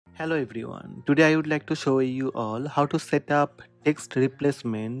Hello everyone, today I would like to show you all how to set up text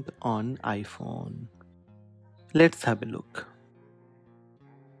replacement on iPhone. Let's have a look.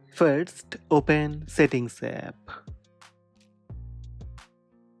 First, open Settings app.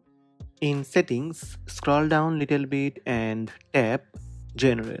 In Settings, scroll down little bit and tap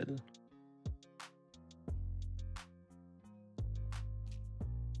General.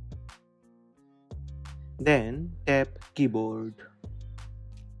 Then tap Keyboard.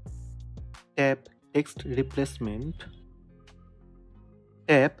 Tap Text Replacement.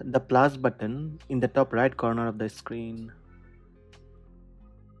 Tap the plus button in the top right corner of the screen.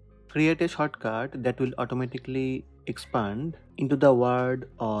 Create a shortcut that will automatically expand into the word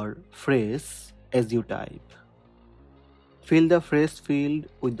or phrase as you type. Fill the phrase field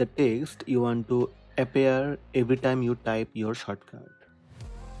with the text you want to appear every time you type your shortcut.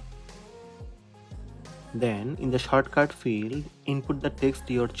 Then, in the shortcut field, input the text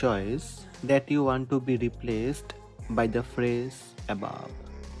your choice that you want to be replaced by the phrase above.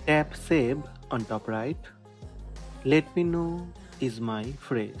 Tap Save on top right. Let me know is my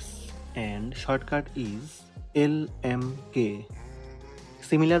phrase and shortcut is LMK.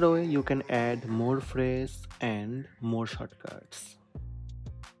 Similar way you can add more phrase and more shortcuts.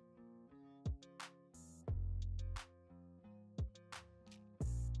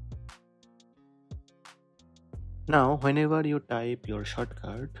 Now, whenever you type your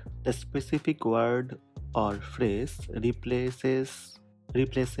shortcut, the specific word or phrase replaces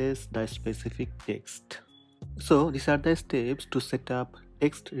the specific text. So, these are the steps to set up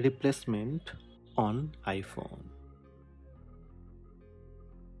text replacement on iPhone.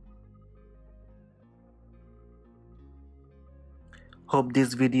 Hope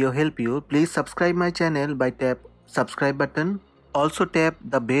this video helped you. Please subscribe my channel by tap subscribe button. Also tap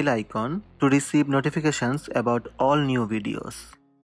the bell icon to receive notifications about all new videos.